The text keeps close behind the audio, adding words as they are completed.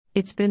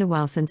It's been a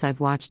while since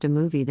I've watched a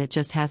movie that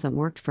just hasn't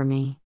worked for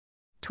me.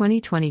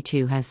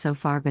 2022 has so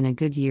far been a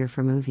good year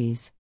for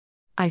movies.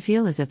 I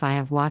feel as if I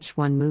have watched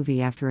one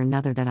movie after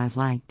another that I've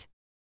liked.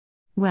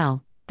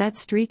 Well, that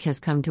streak has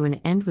come to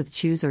an end with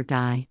Choose or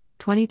Die,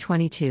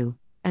 2022,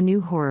 a new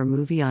horror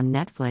movie on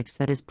Netflix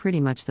that is pretty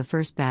much the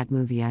first bad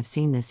movie I've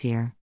seen this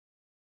year.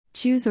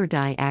 Choose or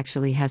Die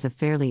actually has a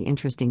fairly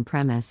interesting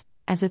premise,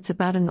 as it's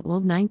about an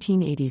old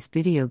 1980s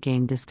video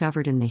game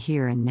discovered in the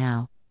here and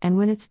now, and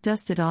when it's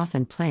dusted off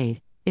and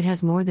played, it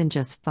has more than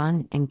just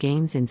fun and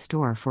games in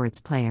store for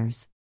its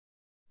players.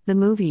 The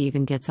movie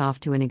even gets off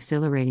to an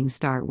exhilarating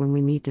start when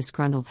we meet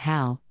disgruntled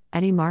Hal,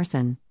 Eddie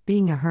Marsan,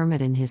 being a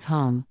hermit in his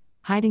home,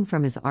 hiding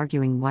from his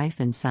arguing wife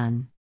and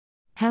son.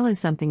 Hal is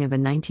something of a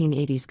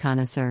 1980s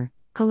connoisseur,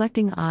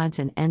 collecting odds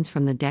and ends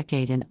from the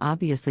decade and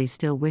obviously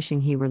still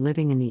wishing he were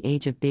living in the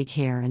age of big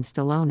hair and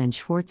Stallone and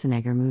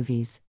Schwarzenegger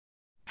movies.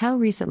 Hal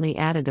recently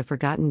added the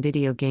forgotten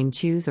video game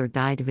Choose or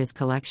Die to his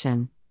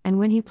collection, and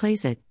when he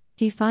plays it,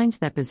 he finds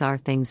that bizarre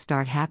things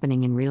start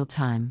happening in real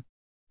time.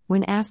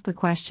 When asked the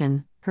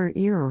question, her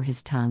ear or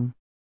his tongue?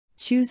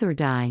 Choose or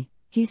die,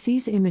 he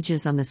sees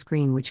images on the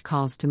screen which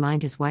calls to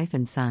mind his wife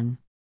and son.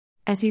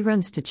 As he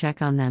runs to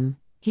check on them,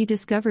 he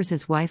discovers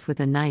his wife with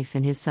a knife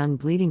and his son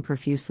bleeding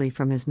profusely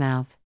from his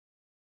mouth.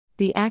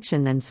 The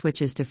action then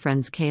switches to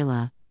friends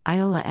Kayla,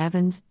 Iola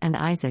Evans, and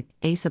Isaac,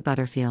 Asa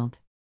Butterfield.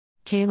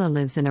 Kayla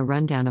lives in a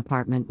rundown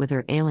apartment with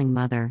her ailing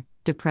mother,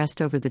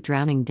 depressed over the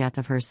drowning death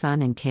of her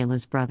son and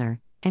Kayla's brother,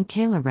 and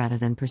Kayla, rather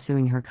than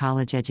pursuing her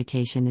college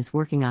education, is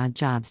working odd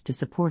jobs to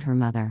support her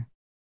mother.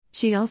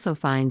 She also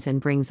finds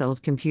and brings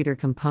old computer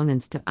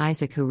components to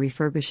Isaac, who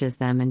refurbishes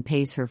them and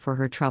pays her for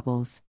her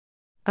troubles.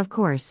 Of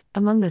course,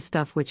 among the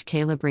stuff which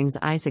Kayla brings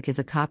Isaac is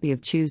a copy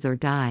of Choose or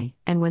Die,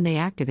 and when they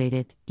activate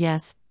it,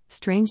 yes,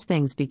 strange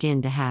things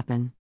begin to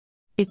happen.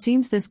 It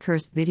seems this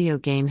cursed video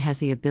game has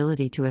the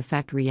ability to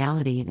affect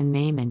reality and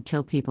maim and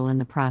kill people in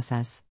the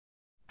process.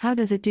 How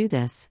does it do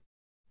this?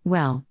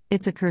 Well,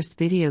 it's a cursed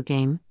video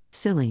game,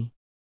 silly.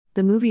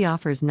 The movie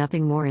offers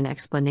nothing more in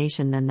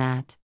explanation than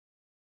that.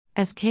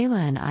 As Kayla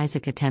and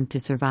Isaac attempt to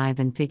survive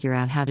and figure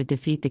out how to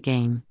defeat the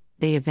game,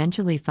 they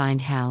eventually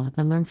find Hal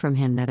and learn from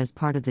him that as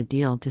part of the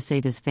deal to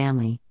save his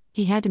family,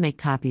 he had to make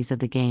copies of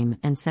the game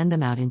and send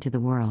them out into the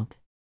world.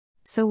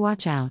 So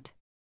watch out.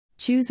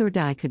 Choose or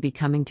Die could be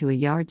coming to a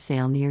yard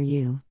sale near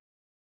you.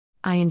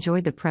 I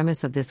enjoyed the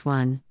premise of this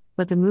one,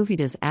 but the movie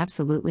does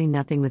absolutely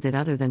nothing with it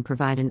other than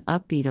provide an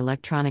upbeat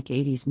electronic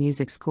 80s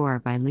music score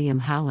by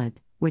Liam Howlett,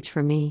 which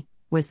for me,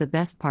 was the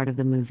best part of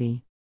the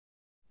movie.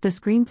 The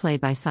screenplay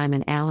by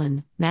Simon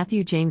Allen,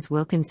 Matthew James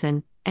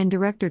Wilkinson, and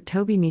director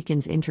Toby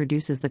Meekins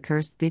introduces the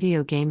cursed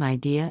video game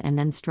idea and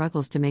then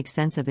struggles to make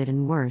sense of it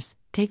and worse,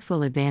 take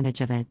full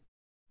advantage of it.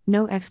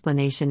 No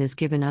explanation is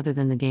given other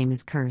than the game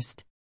is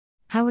cursed.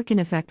 How it can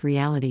affect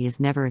reality is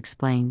never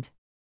explained.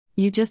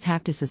 You just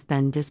have to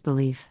suspend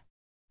disbelief.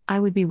 I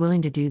would be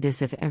willing to do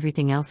this if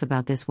everything else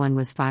about this one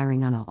was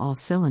firing on all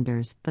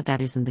cylinders, but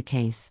that isn't the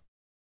case.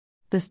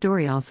 The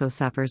story also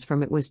suffers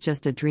from "it was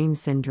just a dream"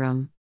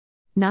 syndrome.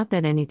 Not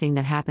that anything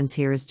that happens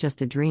here is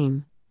just a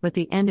dream, but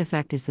the end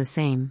effect is the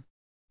same.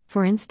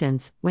 For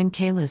instance, when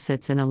Kayla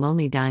sits in a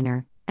lonely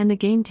diner, and the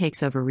game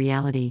takes over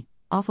reality,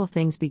 awful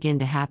things begin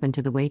to happen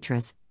to the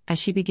waitress, as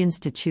she begins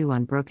to chew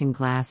on broken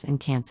glass and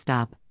can't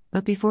stop.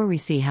 But before we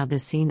see how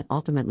this scene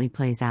ultimately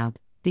plays out,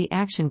 the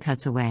action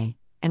cuts away,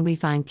 and we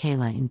find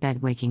Kayla in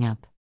bed waking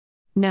up.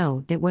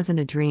 No, it wasn't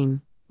a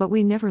dream, but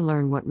we never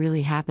learn what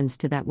really happens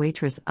to that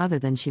waitress other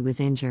than she was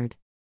injured.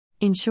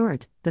 In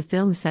short, the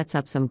film sets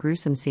up some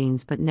gruesome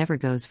scenes but never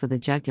goes for the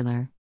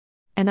jugular.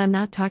 And I'm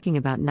not talking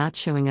about not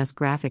showing us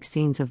graphic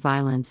scenes of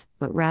violence,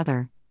 but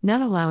rather,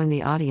 not allowing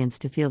the audience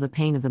to feel the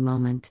pain of the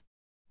moment.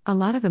 A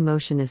lot of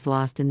emotion is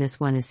lost in this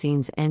one as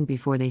scenes end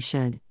before they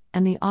should,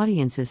 and the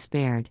audience is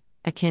spared,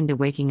 akin to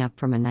waking up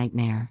from a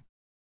nightmare.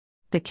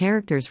 The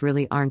characters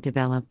really aren't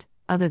developed,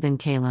 other than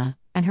Kayla,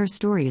 and her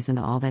story isn't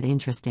all that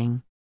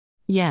interesting.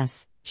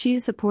 Yes, she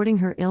is supporting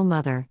her ill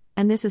mother,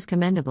 and this is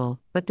commendable,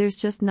 but there's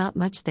just not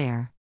much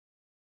there.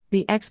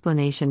 The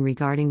explanation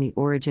regarding the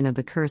origin of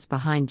the curse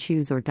behind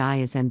Choose or Die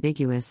is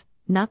ambiguous,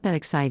 not that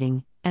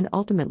exciting, and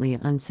ultimately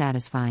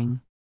unsatisfying.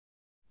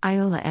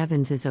 Iola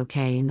Evans is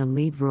okay in the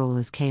lead role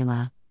as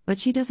Kayla, but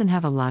she doesn't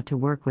have a lot to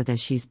work with as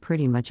she's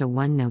pretty much a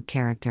one-note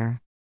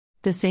character.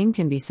 The same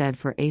can be said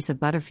for Asa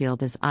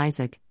Butterfield as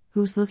Isaac,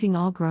 who's looking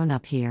all grown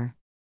up here.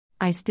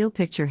 I still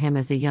picture him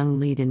as the young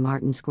lead in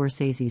Martin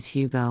Scorsese's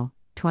Hugo,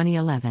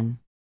 2011.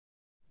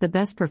 The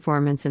best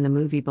performance in the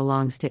movie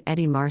belongs to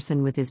Eddie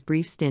Marsan with his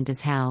brief stint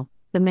as Hal,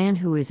 the man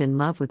who is in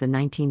love with the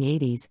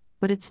 1980s,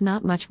 but it's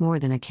not much more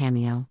than a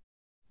cameo.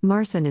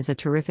 Marsan is a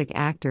terrific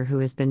actor who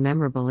has been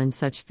memorable in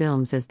such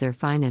films as Their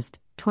Finest,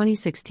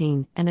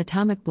 2016, and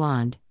Atomic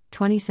Blonde,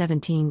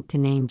 2017, to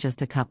name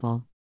just a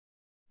couple.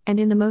 And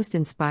in the most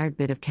inspired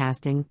bit of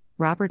casting,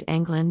 Robert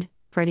Englund,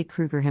 Freddy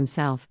Krueger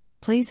himself,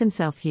 plays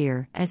himself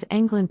here, as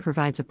Englund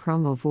provides a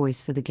promo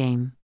voice for the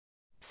game.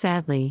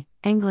 Sadly,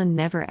 Englund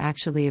never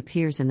actually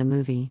appears in the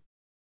movie.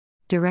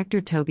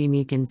 Director Toby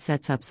Meekins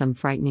sets up some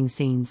frightening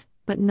scenes,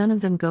 but none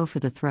of them go for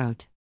the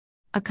throat.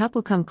 A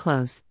couple come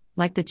close,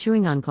 like the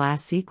chewing on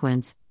glass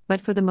sequence,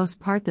 but for the most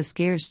part the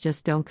scares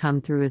just don't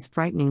come through as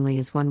frighteningly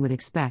as one would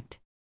expect.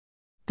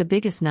 The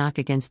biggest knock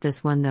against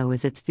this one though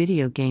is its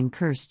video game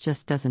curse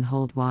just doesn't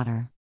hold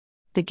water.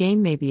 The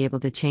game may be able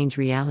to change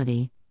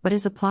reality, but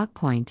as a plot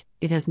point,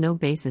 it has no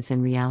basis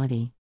in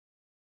reality.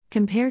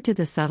 Compared to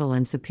the subtle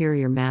and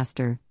superior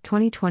Master,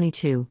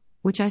 2022,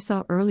 which I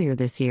saw earlier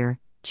this year,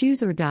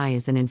 Choose or Die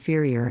is an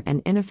inferior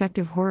and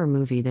ineffective horror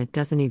movie that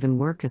doesn't even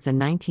work as a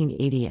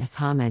 1980s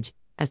homage,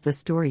 as the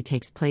story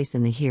takes place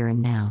in the here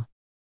and now.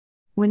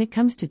 When it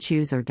comes to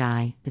Choose or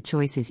Die, the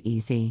choice is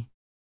easy.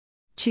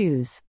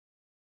 Choose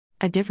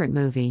a different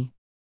movie.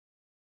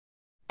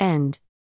 End.